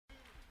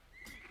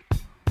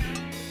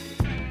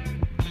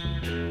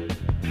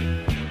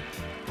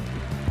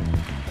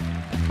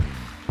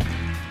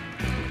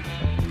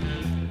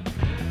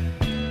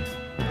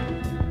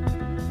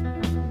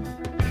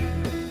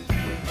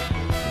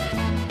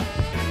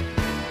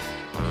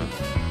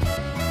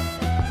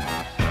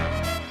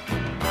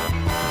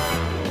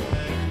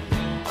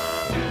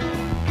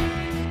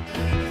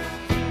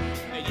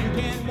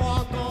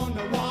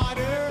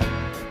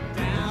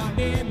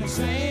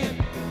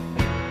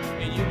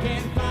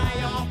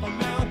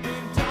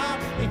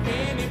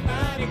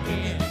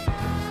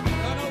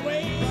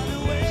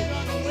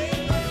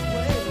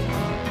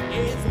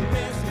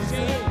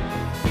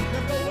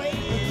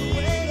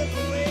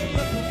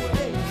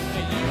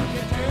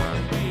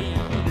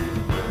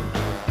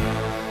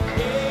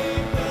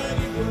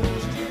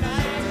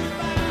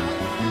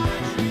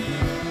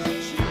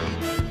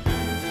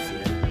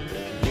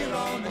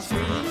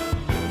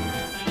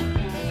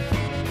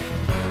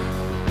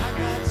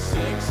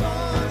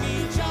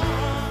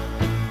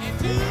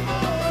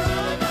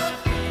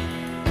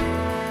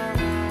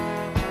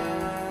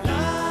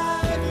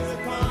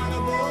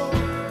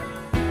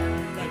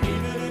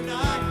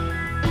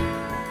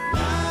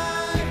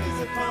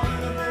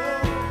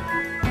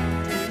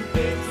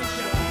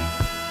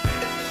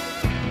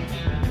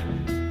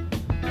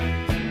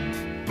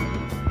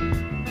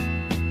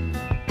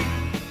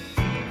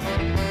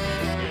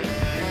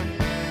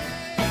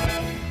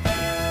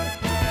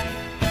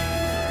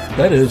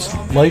That is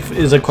Life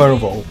is a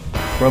Carnival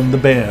from the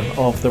band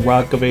off the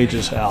Rock of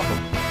Ages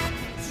album.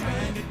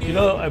 You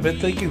know, I've been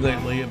thinking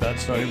lately about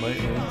starting my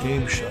own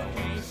game show.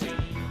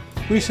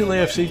 Recently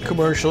I've seen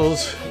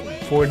commercials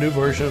for a new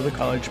version of the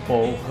College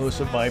Bowl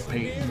hosted by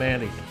Peyton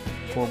Manning,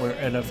 former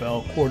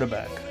NFL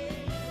quarterback.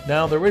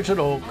 Now, the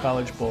original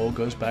College Bowl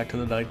goes back to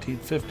the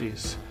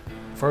 1950s,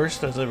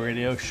 first as a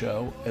radio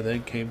show and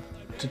then came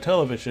to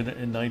television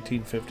in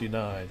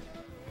 1959.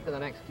 To the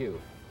next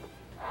cue.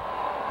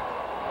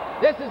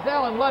 This is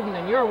Alan Ludden,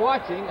 and you're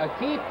watching a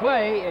key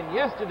play in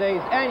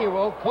yesterday's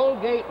annual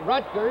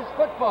Colgate-Rutgers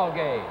football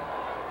game.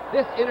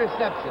 This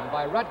interception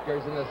by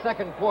Rutgers in the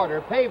second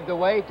quarter paved the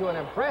way to an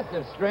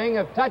impressive string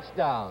of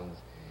touchdowns.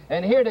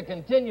 And here to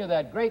continue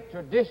that great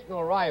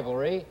traditional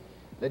rivalry,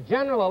 the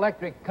General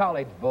Electric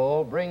College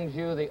Bowl brings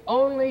you the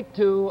only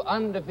two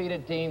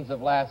undefeated teams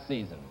of last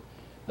season,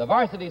 the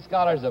varsity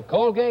scholars of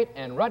Colgate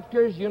and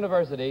Rutgers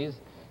Universities,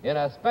 in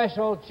a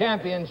special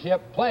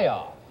championship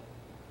playoff.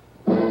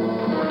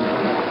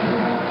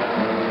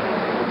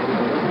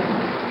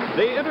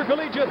 The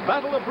Intercollegiate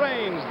Battle of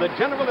Brains, the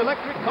General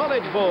Electric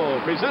College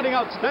Bowl, presenting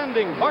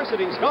outstanding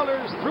varsity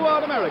scholars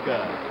throughout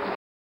America.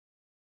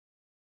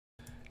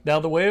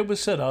 Now, the way it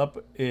was set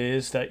up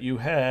is that you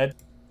had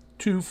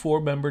two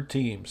four-member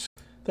teams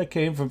that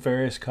came from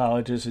various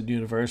colleges and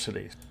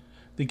universities.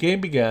 The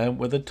game began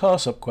with a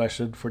toss-up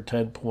question for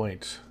 10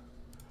 points.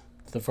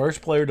 The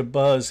first player to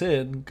buzz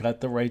in got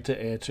the right to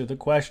answer the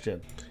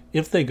question.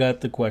 If they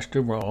got the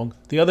question wrong,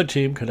 the other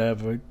team could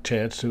have a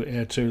chance to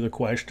answer the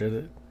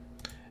question.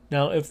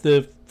 Now, if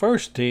the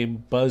first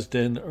team buzzed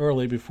in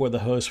early before the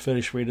host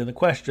finished reading the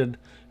question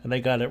and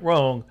they got it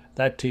wrong,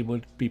 that team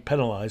would be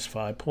penalized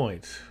 5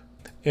 points.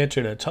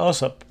 Answering a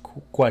toss-up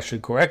question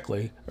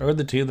correctly earned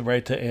the team the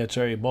right to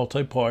answer a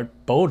multi-part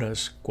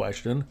bonus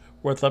question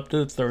worth up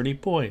to 30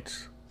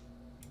 points.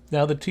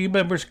 Now, the team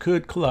members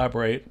could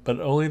collaborate, but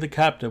only the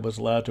captain was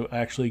allowed to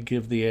actually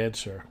give the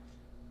answer.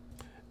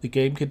 The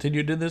game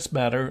continued in this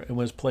manner and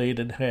was played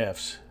in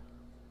halves.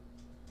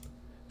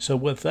 So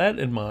with that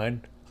in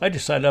mind, I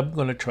decided I'm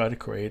going to try to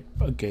create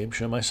a game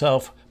show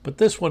myself, but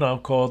this one I'll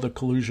call the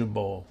Collusion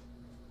Bowl.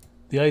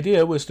 The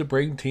idea was to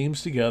bring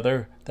teams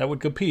together that would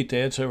compete to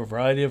answer a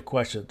variety of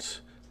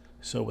questions.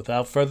 So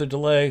without further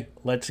delay,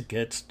 let's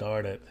get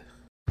started.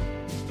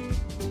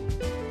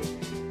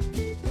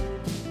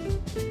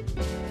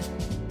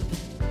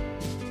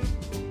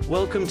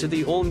 Welcome to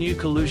the all-new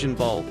Collusion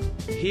Bowl.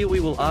 Here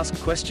we will ask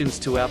questions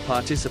to our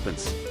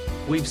participants.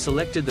 We've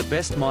selected the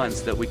best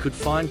minds that we could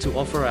find to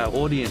offer our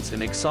audience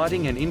an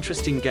exciting and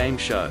interesting game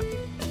show.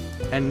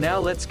 And now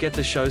let's get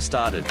the show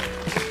started.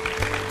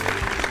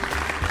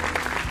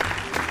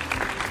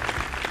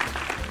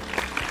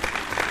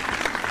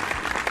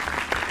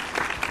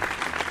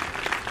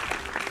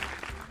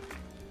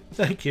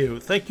 Thank you.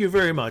 Thank you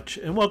very much.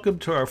 And welcome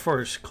to our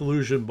first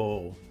Collusion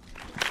Bowl.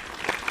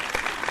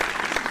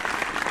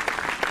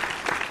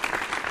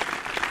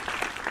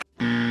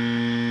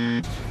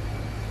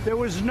 There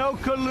was no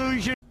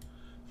collusion.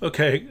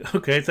 Okay.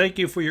 Thank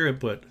you for your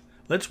input.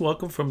 Let's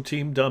welcome from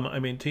Team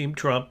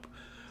Trump,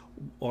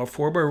 our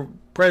former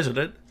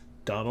president,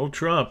 Donald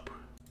Trump.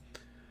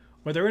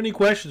 Are there any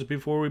questions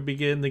before we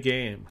begin the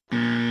game?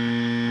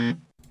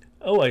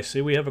 Oh, I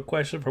see. We have a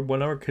question from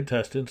one of our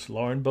contestants,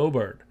 Lauren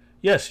Boebert.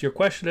 Yes, your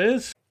question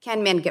is?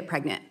 Can men get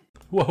pregnant?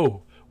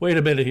 Whoa, wait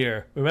a minute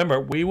here.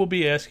 Remember, we will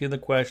be asking the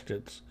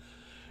questions.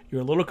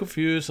 You're a little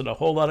confused and a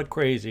whole lot of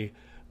crazy,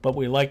 but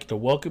we'd like to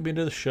welcome you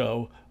to the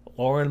show,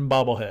 Lauren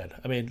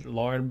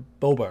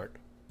Boebert.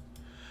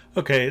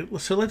 Okay,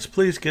 so let's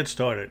please get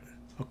started.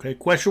 Okay,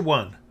 question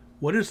 1.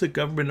 What is the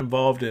government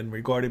involved in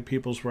regarding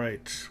people's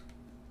rights?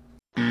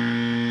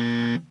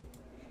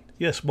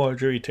 Yes,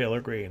 Marjorie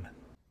Taylor Greene.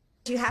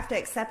 You have to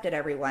accept it,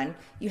 everyone.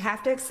 You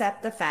have to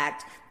accept the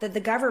fact that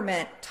the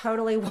government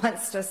totally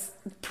wants to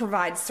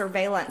provide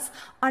surveillance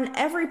on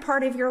every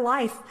part of your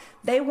life.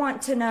 They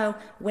want to know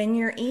when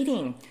you're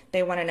eating.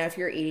 They want to know if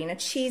you're eating a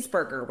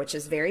cheeseburger, which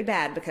is very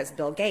bad because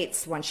Bill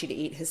Gates wants you to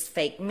eat his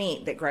fake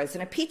meat that grows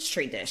in a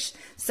Peachtree dish.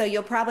 So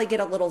you'll probably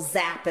get a little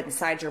zap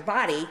inside your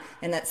body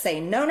and that's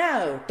saying,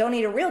 no, don't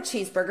eat a real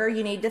cheeseburger.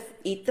 You need to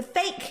eat the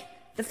fake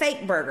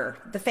burger,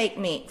 the fake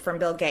meat from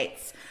Bill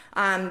Gates.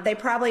 They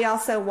probably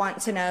also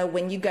want to know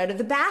when you go to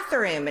the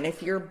bathroom and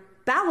if your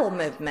bowel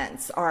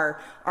movements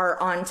are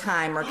on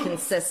time or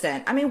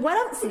consistent. I mean, what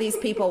else do these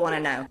people want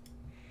to know?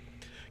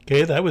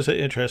 Okay, that was an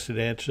interesting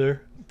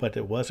answer, but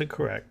it wasn't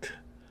correct.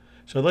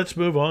 So let's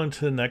move on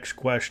to the next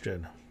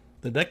question.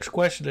 The next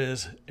question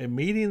is, a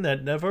meeting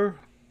that never...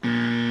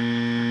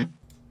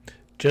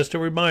 Just a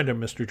reminder,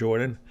 Mr.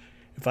 Jordan,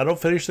 if I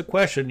don't finish the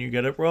question, you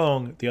get it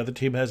wrong, the other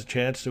team has a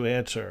chance to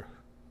answer.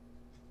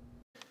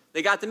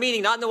 They got the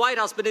meeting not in the White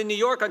House, but in New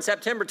York on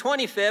September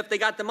 25th. They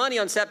got the money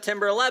on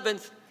September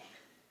 11th.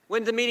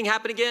 When did the meeting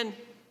happen again?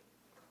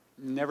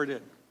 Never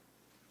did.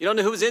 You don't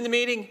know who was in the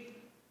meeting?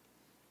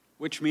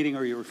 Which meeting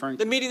are you referring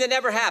to? The meeting that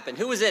never happened.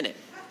 Who was in it?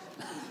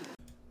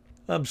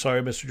 I'm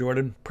sorry, Mr.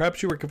 Jordan.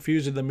 Perhaps you were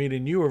confusing the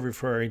meeting you were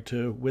referring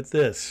to with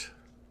this.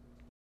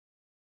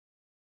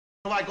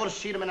 When I go to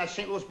see them in that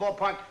St. Louis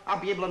ballpark, I'll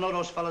be able to know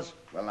those fellas.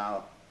 Well,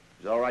 now,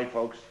 is it all right,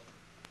 folks?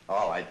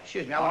 All right.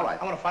 Excuse me, I want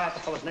to find out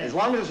the fellas' names. As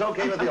long as it's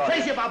okay with the I'm audience.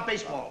 crazy about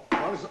baseball.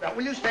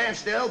 Will you stand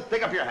still?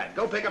 Pick up your hat.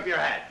 Go pick up your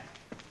hat.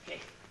 Okay.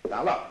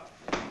 Now, look.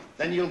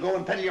 Then you'll go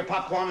and peddle your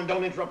popcorn and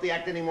don't interrupt the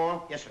act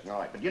anymore? Yes, sir. All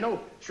right. But you know,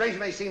 strange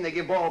may seem, they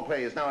give ball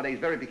players nowadays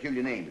very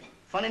peculiar names.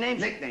 Funny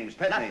names? Nicknames,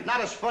 pet names.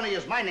 Not as funny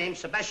as my name,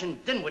 Sebastian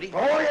Dinwiddie.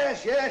 Oh,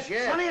 yes.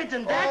 Funnier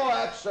than that? Oh,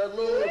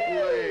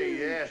 absolutely.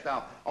 Yes.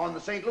 Now, on the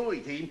St. Louis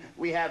team,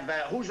 we have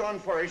who's on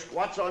first,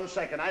 what's on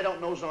second, I don't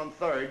know's on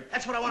third.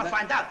 That's what I want to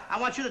find out. I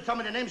want you to tell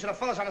me the names of the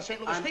fellas on the St.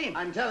 Louis team.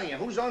 I'm telling you,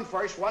 who's on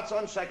first, what's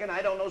on second,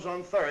 I don't know's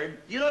on third.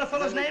 Do you know the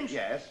fellas' names?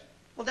 Yes.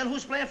 Well, then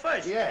who's playing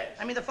first? Yes.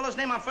 I mean the fellow's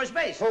name on first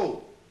base.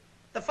 Who?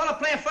 The fellow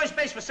playing first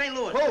base for St.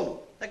 Louis. Who?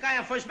 The guy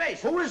on first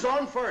base. Who is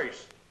on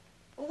first?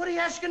 Well, what are you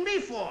asking me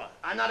for?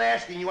 I'm not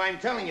asking you, I'm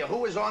telling you,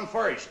 who is on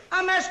first?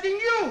 I'm asking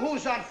you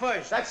who's on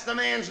first. That's the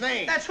man's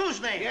name. That's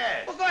whose name?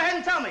 Yes. Well, go ahead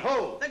and tell me.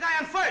 Who? The guy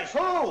on first.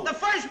 Who? The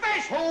first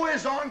baseman. Who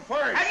is on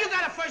first? Have you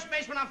got a first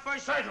baseman on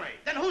first? Certainly.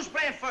 Then who's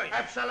playing first?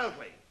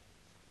 Absolutely.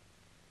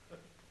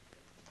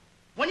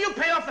 When you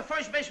pay off the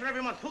first baseman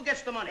every month, who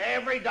gets the money?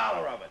 Every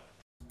dollar of it.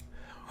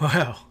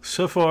 Well,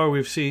 so far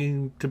we've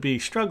seemed to be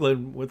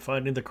struggling with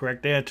finding the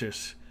correct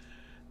answers.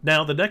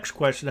 Now the next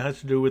question has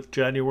to do with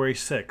January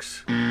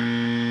 6th.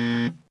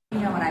 You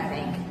know what I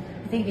think?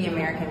 I think the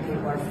American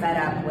people are fed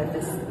up with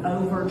this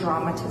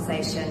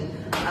over-dramatization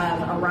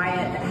of a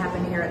riot that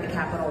happened here at the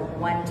Capitol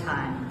one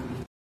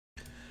time.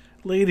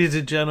 Ladies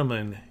and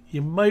gentlemen,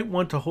 you might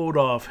want to hold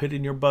off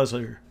hitting your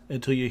buzzer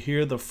until you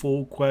hear the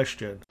full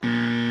question.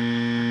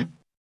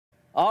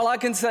 All I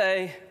can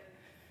say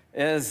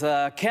is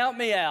count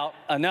me out.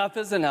 Enough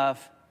is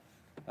enough.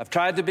 I've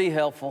tried to be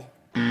helpful.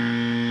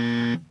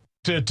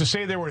 To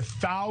say there were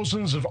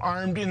thousands of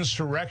armed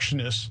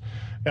insurrectionists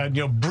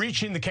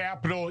breaching the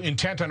Capitol,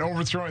 intent on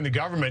overthrowing the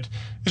government,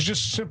 is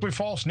just simply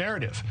false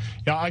narrative.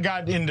 I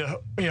got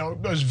into,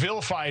 was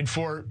vilified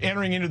for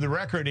entering into the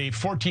record a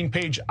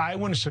 14-page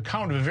eyewitness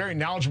account of a very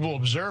knowledgeable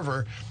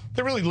observer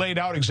that really laid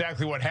out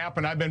exactly what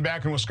happened. I've been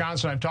back in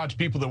Wisconsin. I've talked to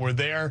people that were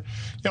there.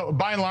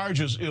 By and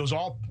large, it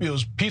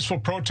was peaceful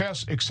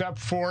protests, except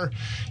for,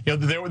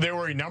 there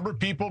were a number of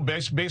people,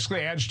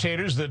 basically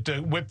agitators, that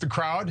whipped the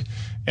crowd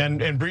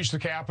and breached the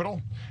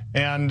Capitol.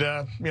 And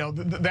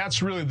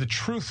that's really the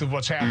truth of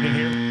what's happening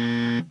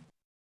here.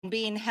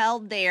 Being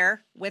held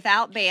there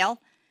without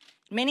bail.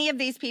 Many of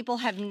these people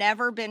have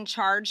never been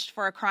charged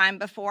for a crime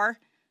before.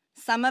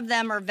 Some of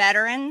them are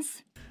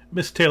veterans.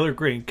 Miss Taylor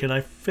Greene, can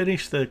I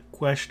finish the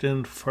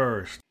question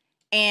first?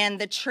 And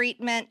the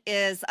treatment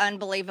is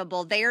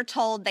unbelievable. They are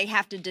told they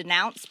have to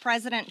denounce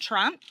President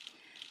Trump.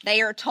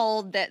 They are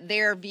told that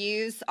their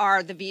views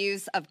are the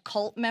views of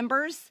cult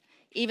members,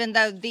 even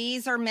though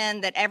these are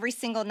men that every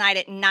single night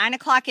at 9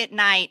 o'clock at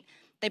night,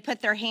 they put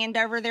their hand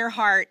over their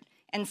heart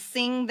and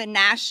sing the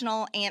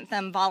national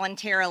anthem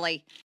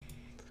voluntarily.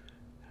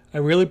 I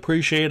really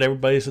appreciate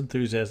everybody's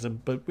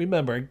enthusiasm, but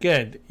remember,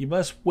 again, you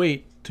must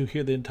wait to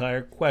hear the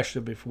entire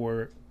question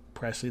before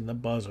pressing the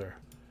buzzer.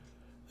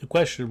 The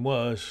question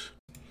was,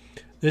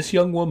 this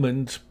young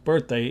woman's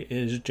birthday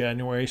is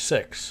January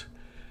 6th.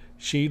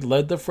 She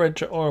led the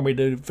French army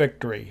to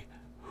victory.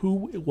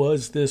 Who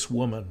was this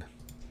woman?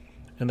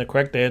 And the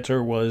correct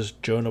answer was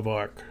Joan of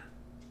Arc.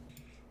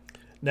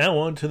 Now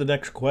on to the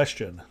next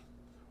question.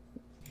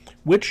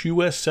 Which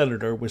U.S.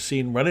 senator was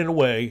seen running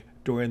away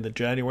during the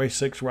January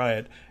 6th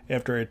riot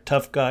after a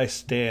tough guy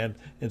stand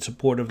in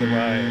support of the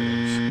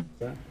rioters?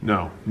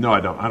 No, I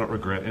don't. I don't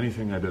regret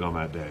anything I did on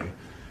that day.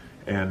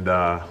 And,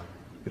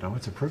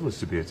 it's a privilege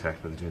to be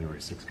attacked by the January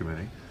 6th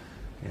committee.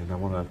 And I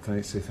want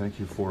to say thank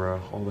you for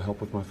all the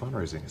help with my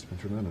fundraising. It's been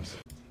tremendous.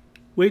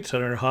 Wait,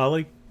 Senator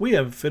Hawley, we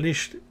haven't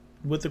finished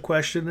with the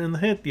question and the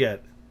hint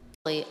yet.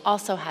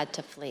 Also had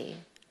to flee.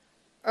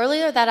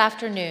 Earlier that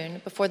afternoon,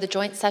 before the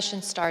joint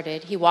session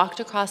started, he walked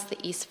across the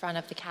east front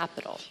of the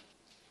Capitol.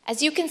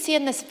 As you can see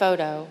in this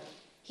photo,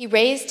 he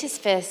raised his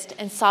fist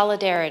in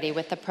solidarity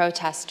with the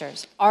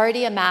protesters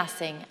already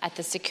amassing at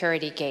the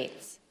security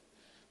gates.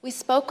 We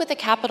spoke with a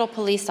Capitol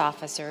police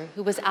officer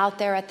who was out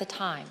there at the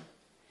time.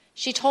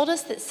 She told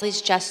us that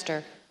Sally's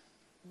gesture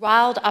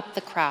riled up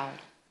the crowd,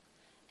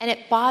 and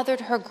it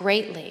bothered her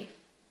greatly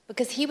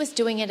because he was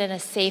doing it in a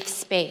safe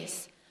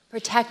space,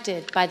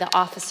 protected by the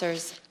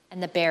officers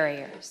and the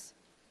barriers.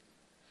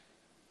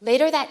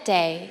 Later that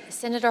day,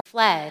 Senator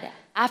fled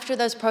after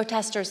those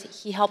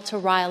protesters he helped to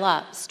rile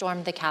up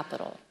stormed the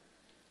Capitol.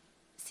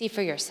 See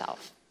for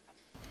yourself.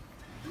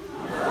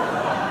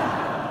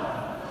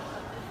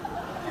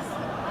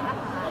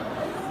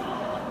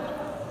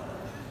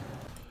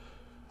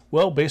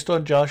 Well, based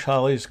on Josh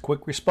Hawley's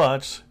quick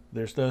response,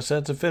 there's no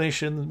sense of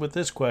finishing with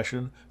this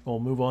question. We'll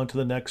move on to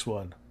the next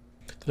one.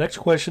 The next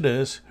question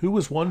is, who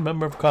was one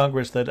member of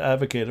Congress that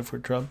advocated for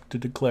Trump to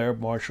declare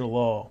martial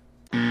law?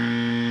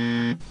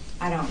 I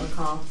don't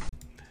recall.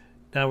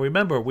 Now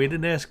remember, we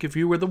didn't ask if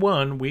you were the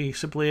one. We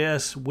simply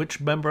asked which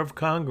member of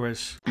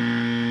Congress.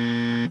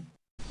 I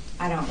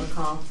don't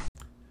recall.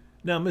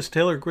 Now, Miss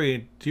Taylor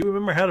Greene, do you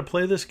remember how to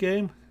play this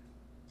game?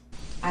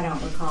 I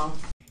don't recall.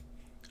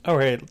 All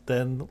right,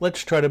 then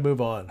let's try to move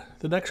on.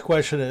 The next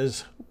question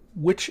is,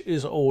 which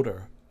is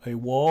older, a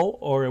wall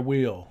or a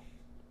wheel?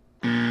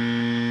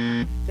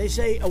 They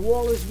say a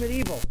wall is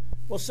medieval.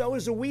 Well, so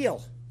is a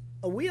wheel.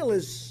 A wheel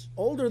is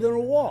older than a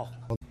wall.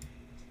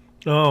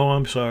 Oh,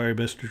 I'm sorry,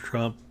 Mr.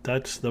 Trump.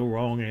 That's the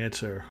wrong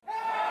answer.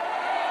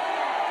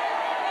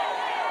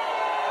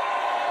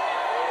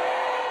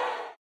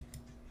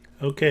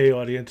 Okay,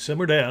 audience,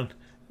 simmer down.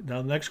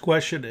 Now, the next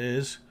question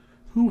is,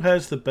 who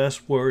has the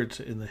best words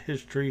in the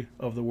history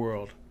of the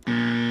world?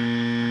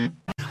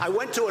 I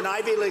went to an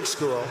Ivy League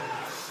school.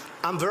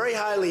 I'm very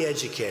highly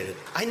educated.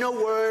 I know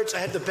words. I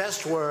have the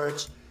best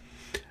words.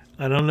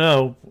 I don't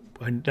know.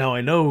 Now, I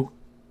know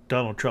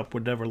Donald Trump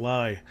would never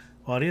lie.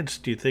 Audience,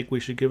 do you think we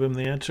should give him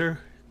the answer?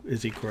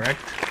 Is he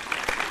correct?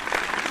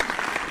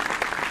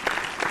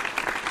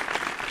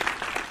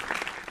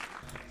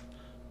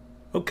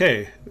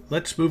 Okay,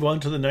 let's move on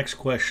to the next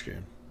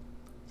question.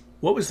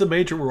 What was the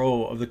major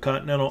role of the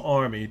Continental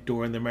Army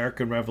during the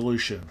American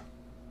Revolution?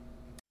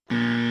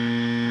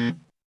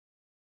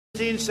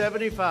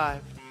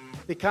 1875,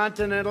 the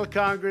Continental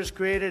Congress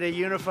created a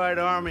unified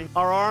army.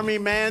 Our army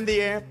manned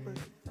the air.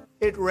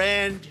 It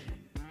ran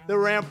the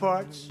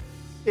ramparts.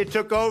 It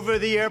took over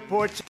the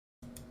airports.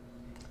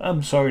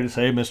 I'm sorry to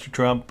say, Mr.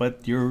 Trump,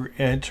 but your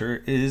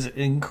answer is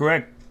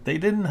incorrect. They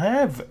didn't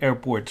have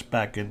airports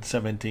back in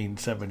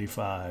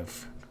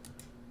 1775.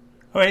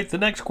 All right, the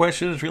next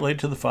question is related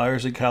to the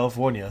fires in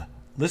California.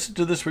 Listen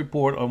to this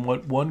report on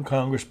what one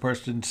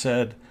congressperson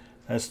said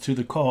as to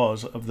the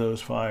cause of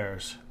those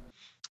fires.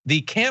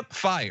 The Camp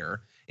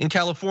Fire in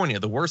California,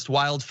 the worst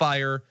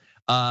wildfire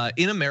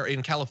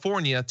in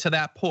California to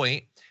that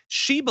point,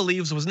 she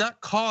believes was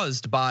not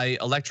caused by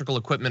electrical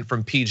equipment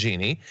from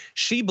PG&E.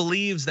 She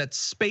believes that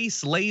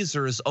space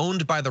lasers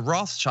owned by the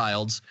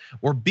Rothschilds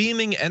were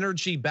beaming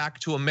energy back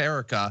to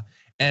America,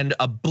 and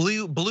a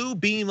blue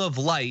beam of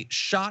light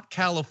shot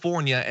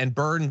California and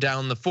burned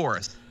down the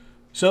forest.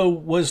 So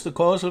was the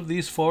cause of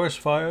these forest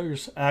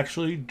fires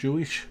actually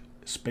Jewish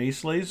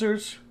space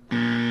lasers?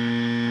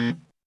 I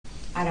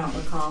don't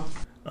recall.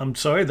 I'm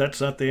sorry,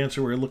 that's not the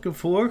answer we're looking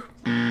for.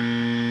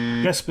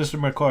 Yes, Mr.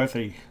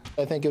 McCarthy.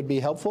 I think it would be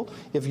helpful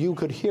if you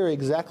could hear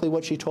exactly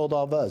what she told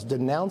all of us,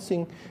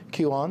 denouncing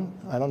QAnon.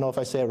 I don't know if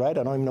I say it right.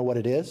 I don't even know what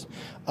it is.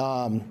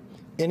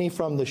 Any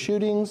from the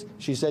shootings.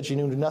 She said she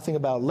knew nothing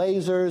about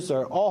lasers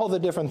or all the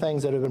different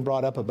things that have been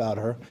brought up about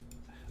her.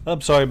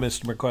 I'm sorry,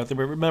 Mr. McCarthy,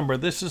 but remember,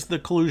 this is the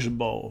Collusion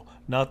Bowl,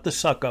 not the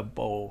Suck-Up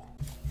Bowl.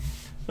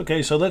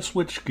 Okay, so let's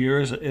switch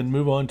gears and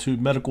move on to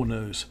medical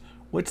news.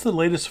 What's the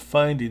latest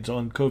findings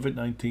on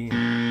COVID-19?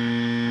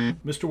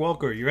 Mr.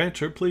 Walker, your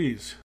answer,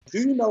 please. Do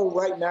you know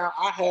right now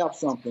I have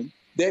something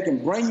that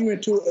can bring you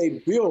into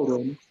a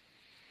building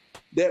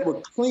that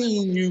will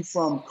clean you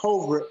from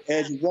COVID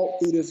as you walk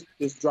through this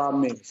dry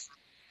mess?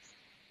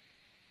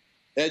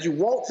 As you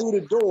walk through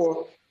the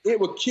door, it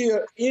will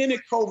kill any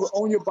COVID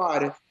on your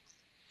body.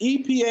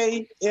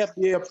 EPA,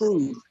 FDA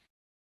approved.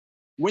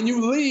 When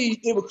you leave,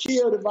 it will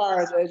kill the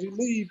virus as you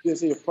leave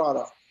this here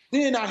product.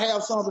 Then I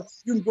have something,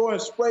 you can go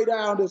and spray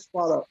down this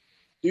product.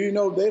 Do you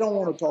know they don't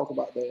want to talk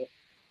about that?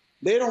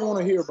 They don't want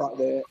to hear about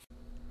that.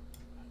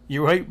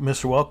 You're right,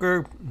 Mr.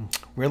 Walker.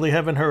 Really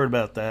haven't heard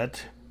about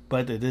that,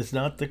 but it is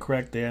not the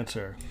correct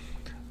answer.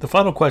 The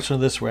final question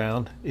of this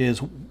round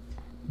is,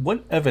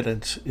 what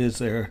evidence is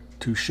there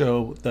to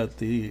show that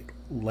the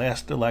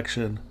last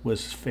election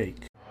was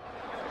fake?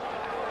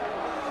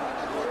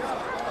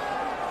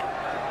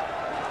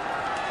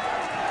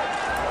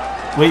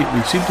 Wait,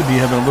 we seem to be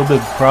having a little bit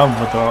of a problem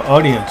with our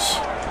audience.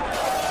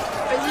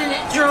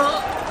 President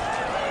Trump,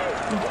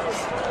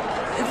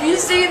 if you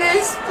see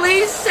this,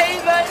 please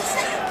save us.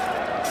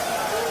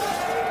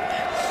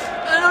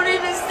 I don't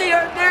even see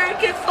our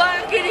American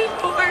flag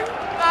anymore.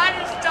 Mine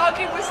is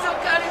talking with some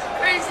kind of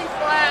crazy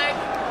flag.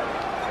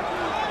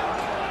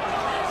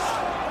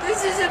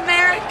 This is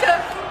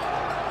America.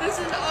 This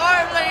is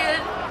our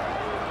land.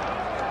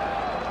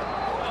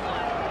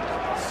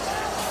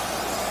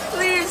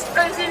 Please,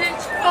 President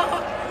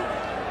Trump.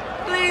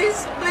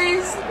 Please,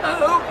 please, I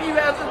hope you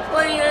have a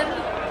plan.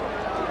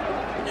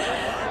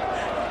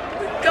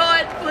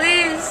 God,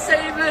 please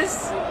save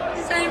us.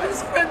 Save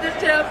us from the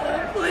devil,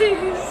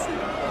 please.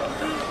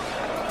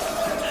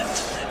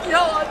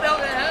 Y'all are about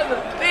to have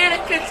a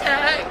panic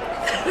attack.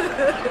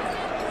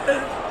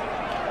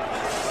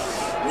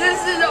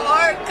 This is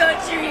our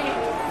country.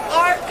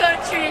 Our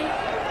country.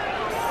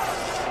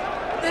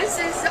 This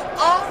is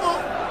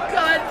awful.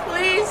 God,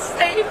 please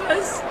save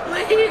us,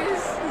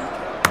 please.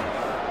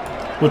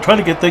 We'll try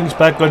to get things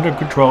back under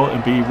control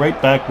and be right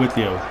back with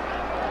you.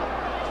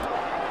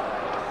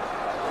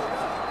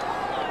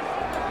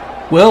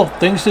 Well,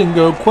 things didn't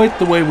go quite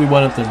the way we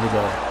wanted them to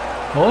go.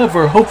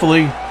 However,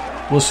 hopefully,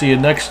 we'll see you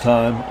next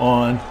time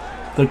on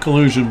the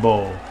Collusion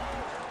Bowl.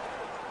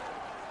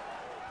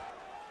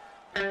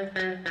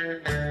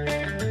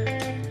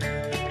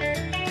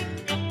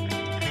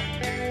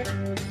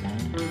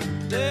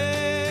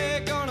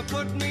 They're gonna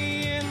put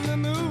me in the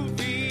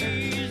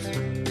movies.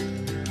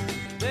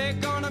 They're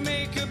gonna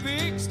make a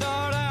big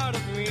star out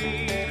of me.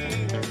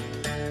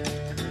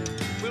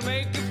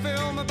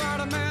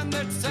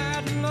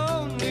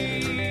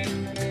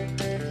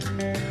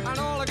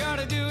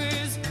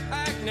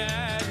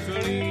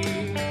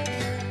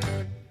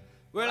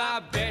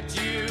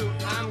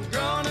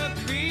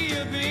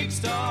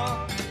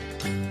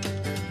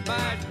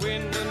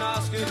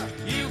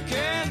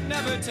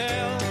 never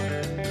tell.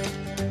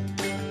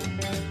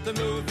 The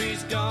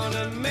movie's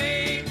gonna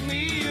make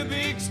me a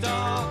big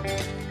star,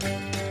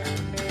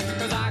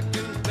 'cause I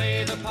can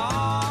play the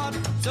part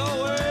so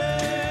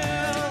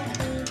well.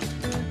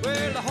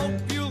 Well, I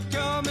hope you'll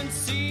come and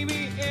see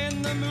me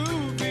in the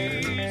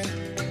movies.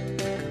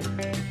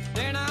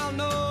 Then I'll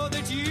know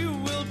that you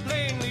will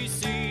plainly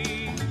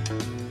see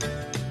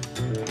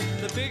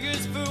the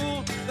biggest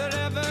fool that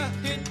ever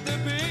hit the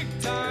big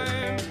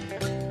time.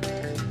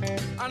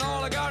 And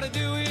all I gotta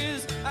do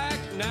is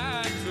act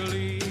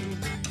naturally.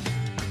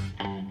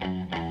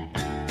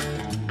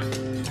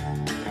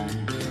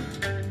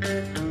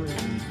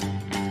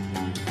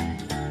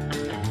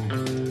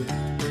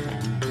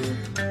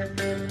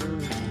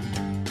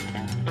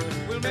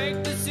 We'll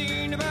make the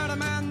scene about a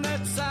man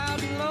that's sad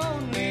and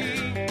lonely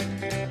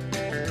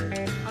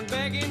and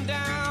begging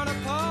down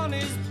upon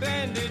his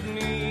bended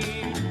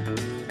knee.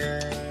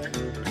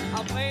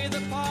 I'll play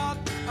the part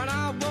and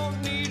I won't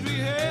need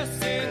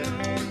rehearsing.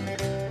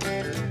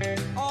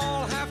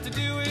 All I have to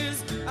do is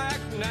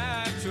act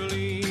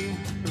naturally.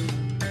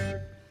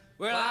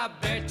 Well, I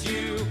bet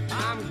you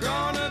I'm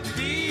gonna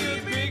be a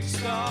big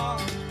star.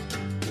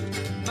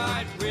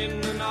 Might win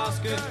an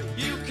Oscar,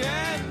 you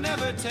can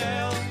never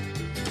tell.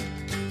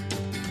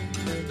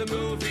 The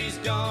movie's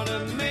gonna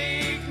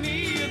make me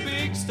a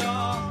big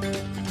star,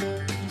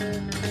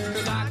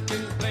 'cause I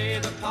can play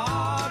the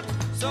part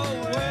so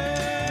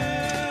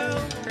well.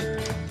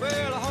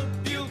 Well, I hope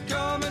you'll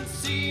come and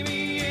see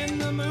me in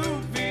the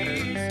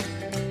movies.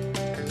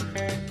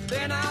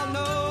 Then I'll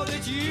know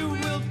that you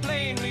will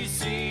plainly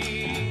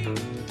see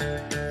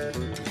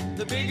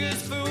the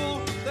biggest fool